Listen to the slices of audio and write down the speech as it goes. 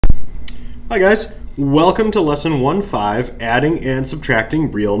Hi guys, welcome to lesson 1.5, adding and subtracting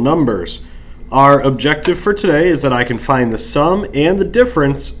real numbers. Our objective for today is that I can find the sum and the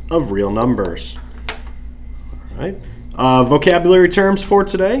difference of real numbers. All right. Vocabulary terms for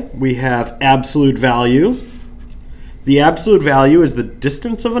today, we have absolute value. The absolute value is the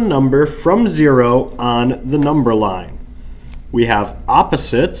distance of a number from 0 on the number line. We have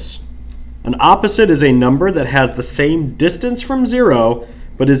opposites. An opposite is a number that has the same distance from 0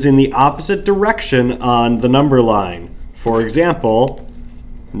 but is in the opposite direction on the number line. For example,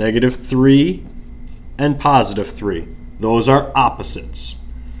 -3 and +3. Those are opposites.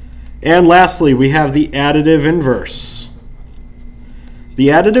 And lastly, we have the additive inverse. The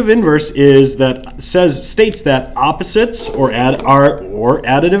additive inverse states that opposites or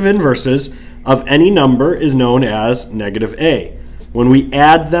additive inverses of any number is known as -a. When we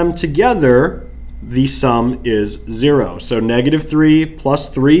add them together, the sum is 0. So -3 plus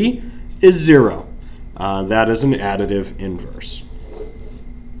 3 is 0. That is an additive inverse.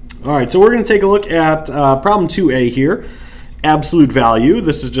 All right, so we're going to take a look at problem 2a here, absolute value.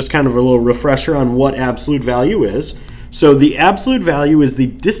 This is just kind of a little refresher on what absolute value is. So the absolute value is the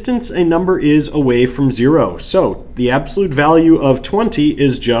distance a number is away from 0. So the absolute value of 20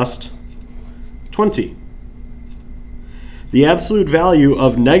 is just 20. The absolute value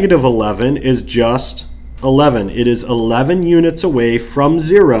of -11 is just 11. It is 11 units away from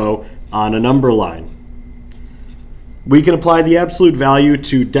 0 on a number line. We can apply the absolute value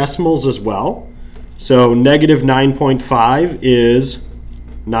to decimals as well. So -9.5 is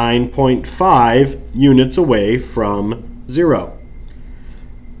 9.5 units away from 0.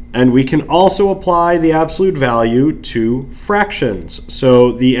 And we can also apply the absolute value to fractions.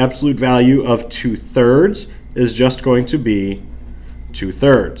 So the absolute value of 2/3 is just going to be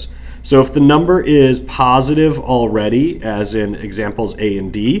 2/3. So if the number is positive already, as in examples A and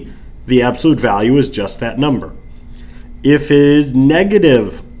D, the absolute value is just that number. If it is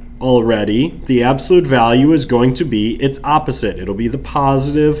negative already, the absolute value is going to be its opposite. It'll be the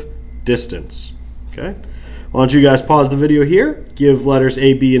positive distance. Okay? Why don't you guys pause the video here, give letters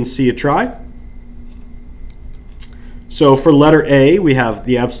A, B, and C a try. So for letter A, we have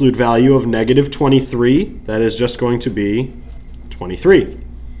the absolute value of -23. That is just going to be 23.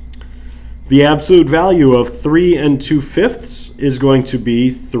 The absolute value of 3 2/5 is going to be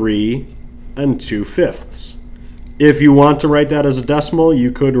 3 2/5. If you want to write that as a decimal,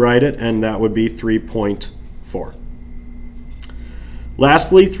 you could write it, and that would be 3.4.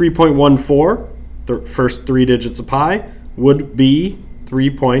 Lastly, 3.14, the first 3 digits of pi, would be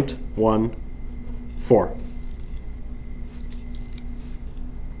 3.14.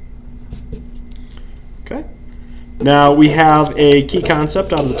 Okay. Now we have a key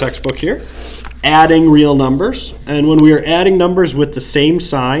concept out of the textbook here, adding real numbers. And when we are adding numbers with the same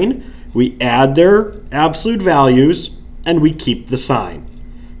sign, we add their absolute values and we keep the sign.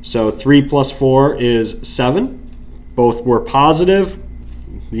 So 3 plus 4 is 7. Both were positive.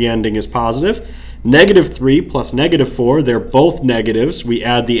 The ending is positive. -3 plus -4, they're both negatives. We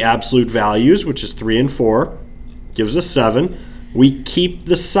add the absolute values, which is 3 and 4, gives us 7. We keep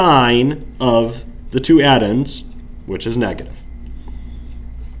the sign of the two addends, which is negative.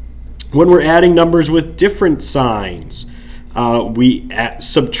 When we're adding numbers with different signs, we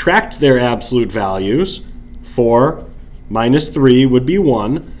subtract their absolute values. 4 minus 3 would be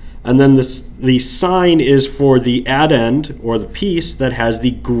 1, and then the sign is for the addend, or the piece, that has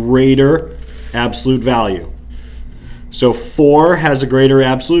the greater absolute value. So 4 has a greater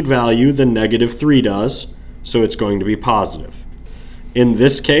absolute value than -3 does, so it's going to be positive. In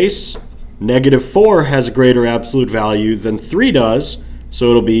this case, -4 has a greater absolute value than 3 does, so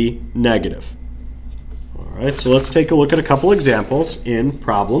it'll be negative. All right, so let's take a look at a couple examples in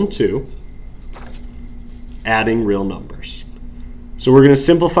problem 2, adding real numbers. So we're going to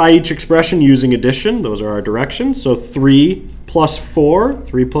simplify each expression using addition. Those are our directions. So 3 plus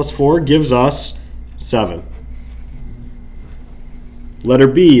 4 gives us 7. Letter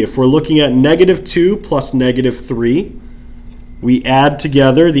B, if we're looking at -2 plus -3, we add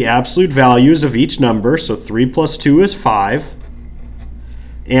together the absolute values of each number, so 3 plus 2 is 5,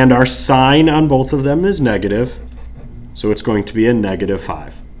 and our sign on both of them is negative, so it's going to be a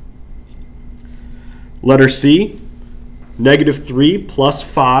 -5. Letter C, -3 plus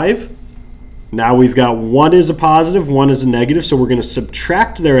 5. Now we've got 1 is a positive, 1 is a negative, so we're going to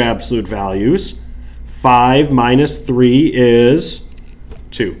subtract their absolute values. 5 minus 3 is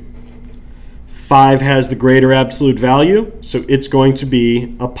 2. 5 has the greater absolute value, so it's going to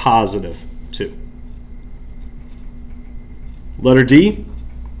be a positive 2. Letter D,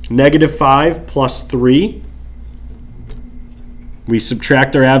 -5 plus 3. We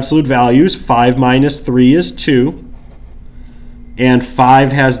subtract our absolute values. 5 minus 3 is 2. And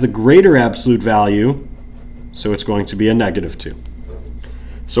 5 has the greater absolute value, so it's going to be a negative 2.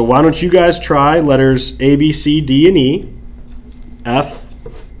 So why don't you guys try letters A, B, C, D, and E. F,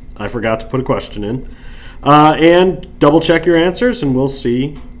 I forgot to put a question in. And double check your answers, and we'll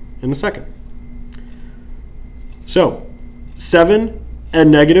see in a second. So 7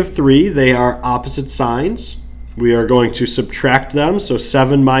 and negative 3, they are opposite signs. We are going to subtract them. So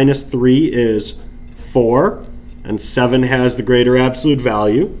 7 minus 3 is 4. And 7 has the greater absolute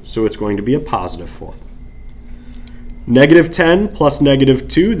value, so it's going to be a positive 4. Negative 10 plus negative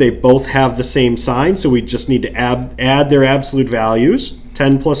 2, they both have the same sign, so we just need to add their absolute values.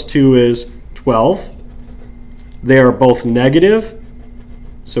 10 plus 2 is 12. They are both negative,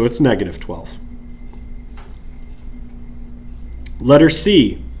 so it's negative 12. Letter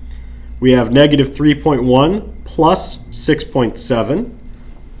C, we have negative 3.1 plus 6.7.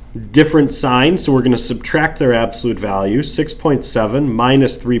 Different signs, so we're going to subtract their absolute value. 6.7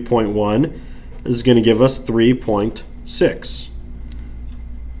 minus 3.1 is going to give us 3.6.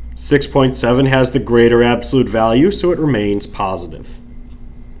 6.7 has the greater absolute value, so it remains positive.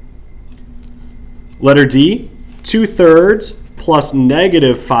 Letter D, 2/3 plus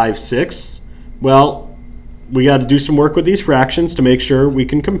negative 5/6. Well, we got to do some work with these fractions to make sure we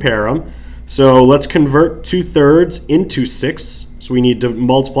can compare them. So let's convert 2/3 into 6. So we need to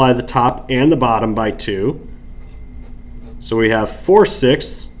multiply the top and the bottom by 2. So we have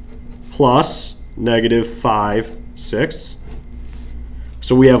 4/6 plus negative 5/6.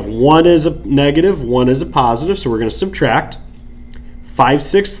 So we have 1 is a negative, 1 is a positive, so we're going to subtract.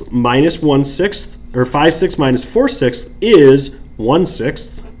 5/6 minus 1/6, or 5/6 minus 4/6 is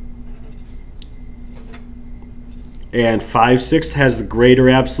 1/6. And 5/6 has the greater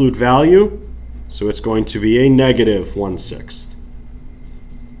absolute value, so it's going to be a negative 1/6.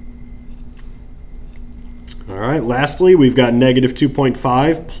 All right, lastly, we've got negative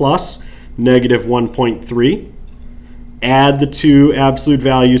 2.5 plus negative 1.3. Add the two absolute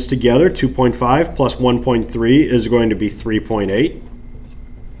values together. 2.5 plus 1.3 is going to be 3.8.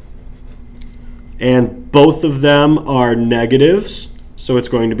 And both of them are negatives, so it's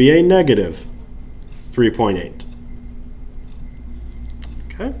going to be a negative 3.8.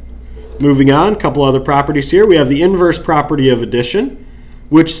 Okay. Moving on, a couple other properties here. We have the inverse property of addition,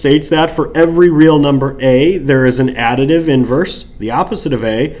 which states that for every real number a, there is an additive inverse, the opposite of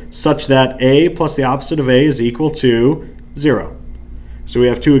a, such that a plus the opposite of a is equal to 0. So we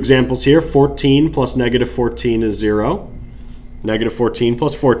have two examples here. 14 plus negative 14 is 0. Negative 14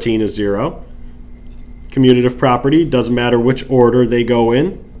 plus 14 is 0. Commutative property, doesn't matter which order they go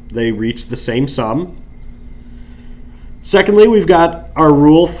in, they reach the same sum. Secondly, we've got our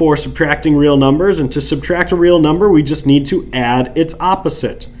rule for subtracting real numbers, and to subtract a real number, we just need to add its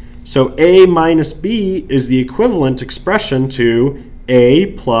opposite. So a minus b is the equivalent expression to a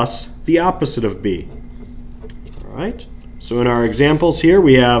plus the opposite of b. All right, so in our examples here,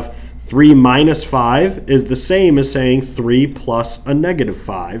 we have 3 minus 5 is the same as saying 3 plus a negative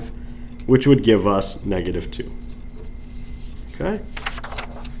 5, which would give us negative 2. Okay.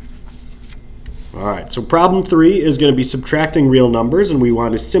 All right, so problem 3 is going to be subtracting real numbers, and we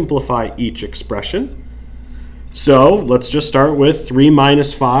want to simplify each expression. So let's just start with 3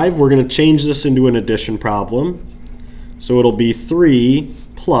 minus 5. We're going to change this into an addition problem. So it'll be 3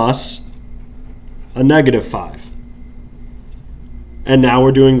 plus a negative 5. And now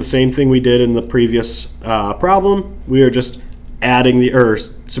we're doing the same thing we did in the previous problem. We are just subtracting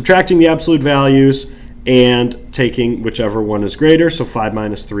the absolute values and taking whichever one is greater. So 5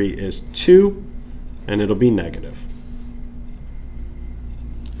 minus 3 is 2. And it'll be negative.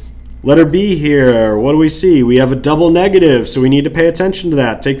 Letter B here, what do we see? We have a double negative, so we need to pay attention to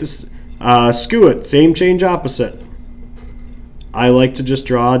that. Take this, skew it, same change opposite. I like to just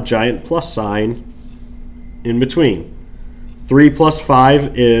draw a giant plus sign in between. 3 plus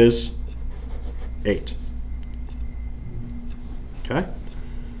 5 is 8. Okay?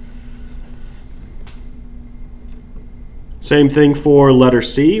 Same thing for letter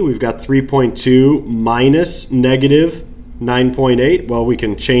C. We've got 3.2 minus negative 9.8. Well, we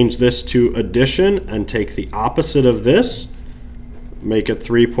can change this to addition and take the opposite of this. Make it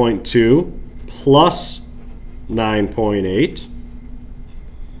 3.2 plus 9.8.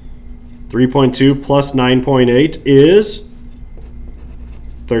 3.2 plus 9.8 is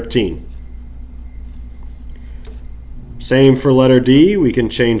 13. Same for letter D. We can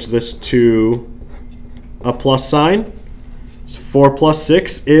change this to a plus sign. 4 plus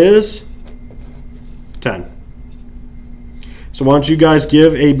 6 is 10. So So why don't you guys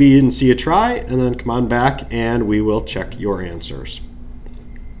give A, B, and C a try, and then come on back and we will check your answers.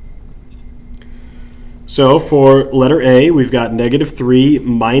 So for letter A, we've got -3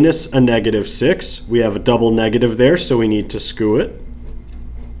 minus a -6. We have a double negative there, so we need to skew it.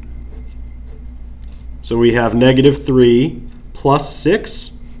 So we have -3 plus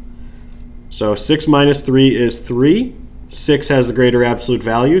 6. So 6 minus 3 is 3. 6 has the greater absolute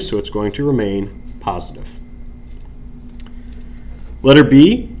value, so it's going to remain positive. Letter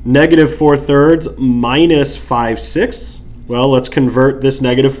B, -4/3 minus 5/6. Well, let's convert this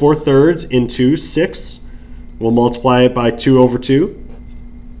 -4/3 into 6. We'll multiply it by 2 over 2.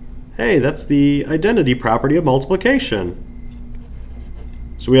 Hey, that's the identity property of multiplication.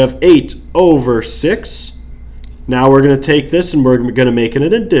 So we have 8 over 6. Now we're going to take this and we're going to make it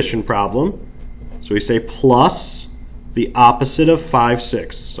an addition problem. So we say plus the opposite of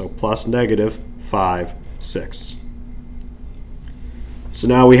 5/6. So plus -5/6. So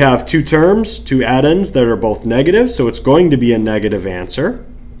now we have two terms, two addends that are both negative, so it's going to be a negative answer.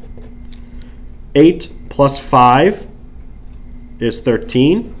 8 plus 5 is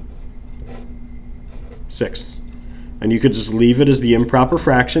 13. 6. And you could just leave it as the improper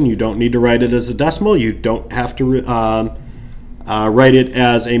fraction. You don't need to write it as a decimal. You don't have to write it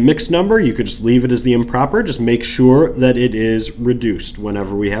as a mixed number. You could just leave it as the improper. Just make sure that it is reduced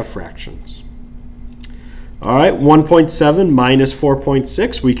whenever we have fractions. All right, 1.7 minus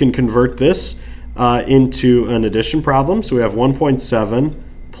 4.6. We can convert this into an addition problem. So we have 1.7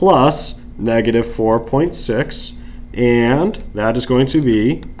 plus -4.6. And that is going to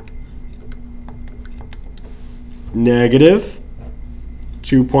be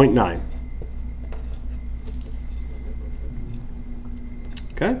 -2.9.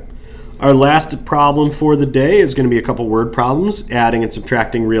 Okay. Our last problem for the day is going to be a couple word problems, adding and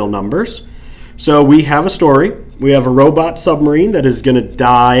subtracting real numbers. So we have a story. We have a robot submarine that is going to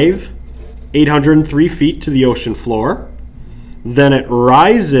dive 803 feet to the ocean floor. Then it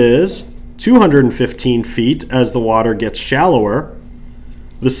rises 215 feet as the water gets shallower.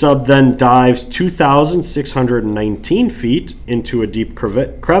 The sub then dives 2,619 feet into a deep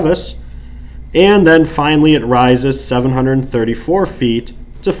crevice. And then finally it rises 734 feet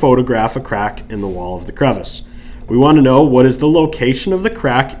to photograph a crack in the wall of the crevice. We want to know what is the location of the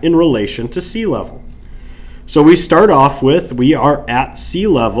crack in relation to sea level. So we start off with, we are at sea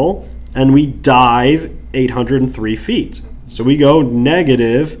level and we dive 803 feet. So we go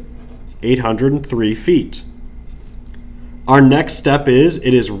 -803 feet. Our next step is,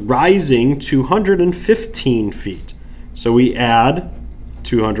 it is rising 215 feet. So we add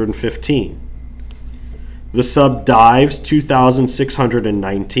 215. The sub dives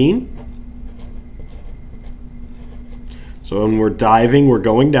 2,619. So when we're diving, we're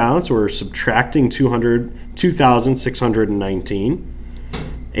going down, so we're subtracting 2,619.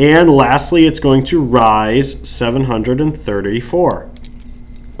 And lastly, it's going to rise 734.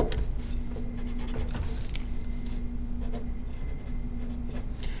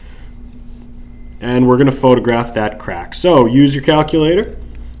 And we're going to photograph that crack. So use your calculator.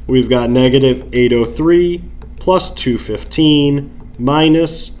 We've got -803 plus 215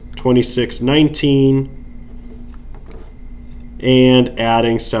 minus 2619 and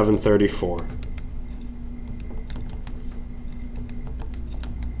adding 734.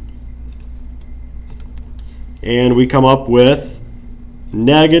 And we come up with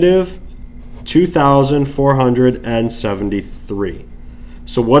 -2,473.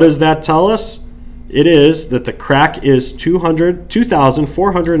 So what does that tell us? It is that the crack is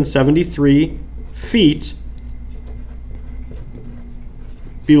 2,473 feet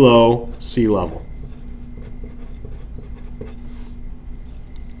below sea level.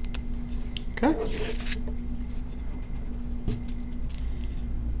 Okay.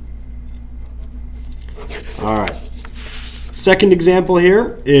 All right. Second example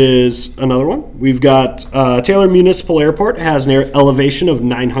here is another one. We've got Taylor Municipal Airport has an elevation of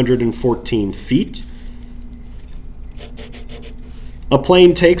 914 feet. A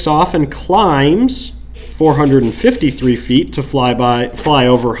plane takes off and climbs 453 feet to fly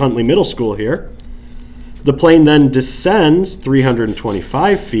over Huntley Middle School here. The plane then descends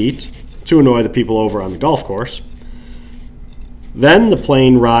 325 feet to annoy the people over on the golf course. Then the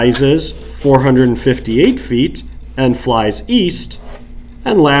plane rises 458 feet and flies east.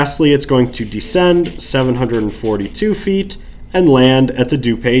 And lastly, it's going to descend 742 feet and land at the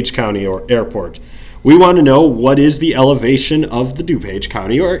DuPage County Airport. We want to know what is the elevation of the DuPage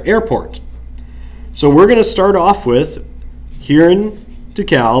County Airport. So we're going to start off with, here in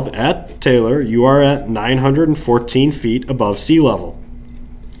DeKalb at Taylor, you are at 914 feet above sea level.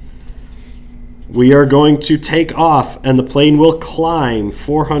 we are going to take off and the plane will climb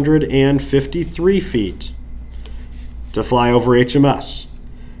 453 feet to fly over HMS.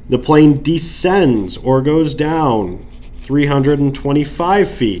 The plane descends or goes down 325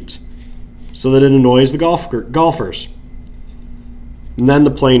 feet so that it annoys the golfers. And then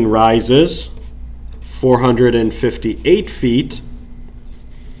the plane rises 458 feet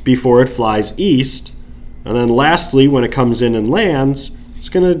before it flies east. And then lastly, when it comes in and lands, it's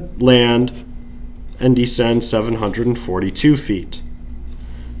going to land and descend 742 feet.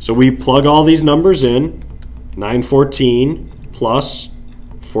 So we plug all these numbers in. 914 plus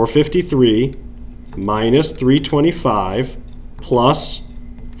 453 minus 325 plus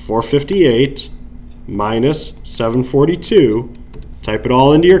 458 minus 742. Type it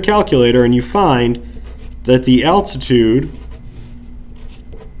all into your calculator and you find that the altitude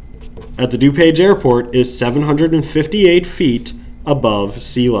at the DuPage Airport is 758 feet above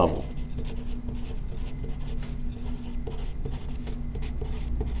sea level.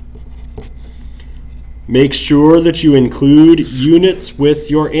 Make sure that you include units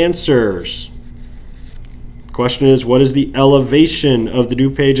with your answers. The question is, what is the elevation of the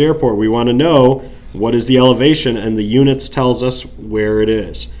DuPage Airport? We want to know what is the elevation, and the units tells us where it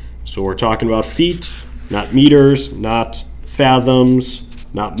is. So we're talking about feet, not meters, not fathoms,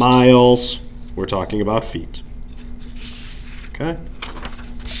 not miles. We're talking about feet. Okay.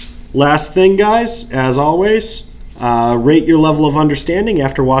 Last thing, guys, as always, rate your level of understanding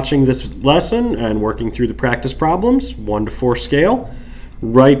after watching this lesson and working through the practice problems, 1 to 4 scale.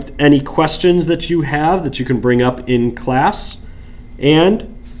 Write any questions that you have that you can bring up in class,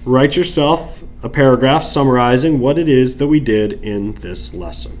 and write yourself a paragraph summarizing what it is that we did in this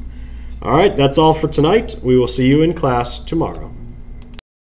lesson. All right, that's all for tonight. We will see you in class tomorrow.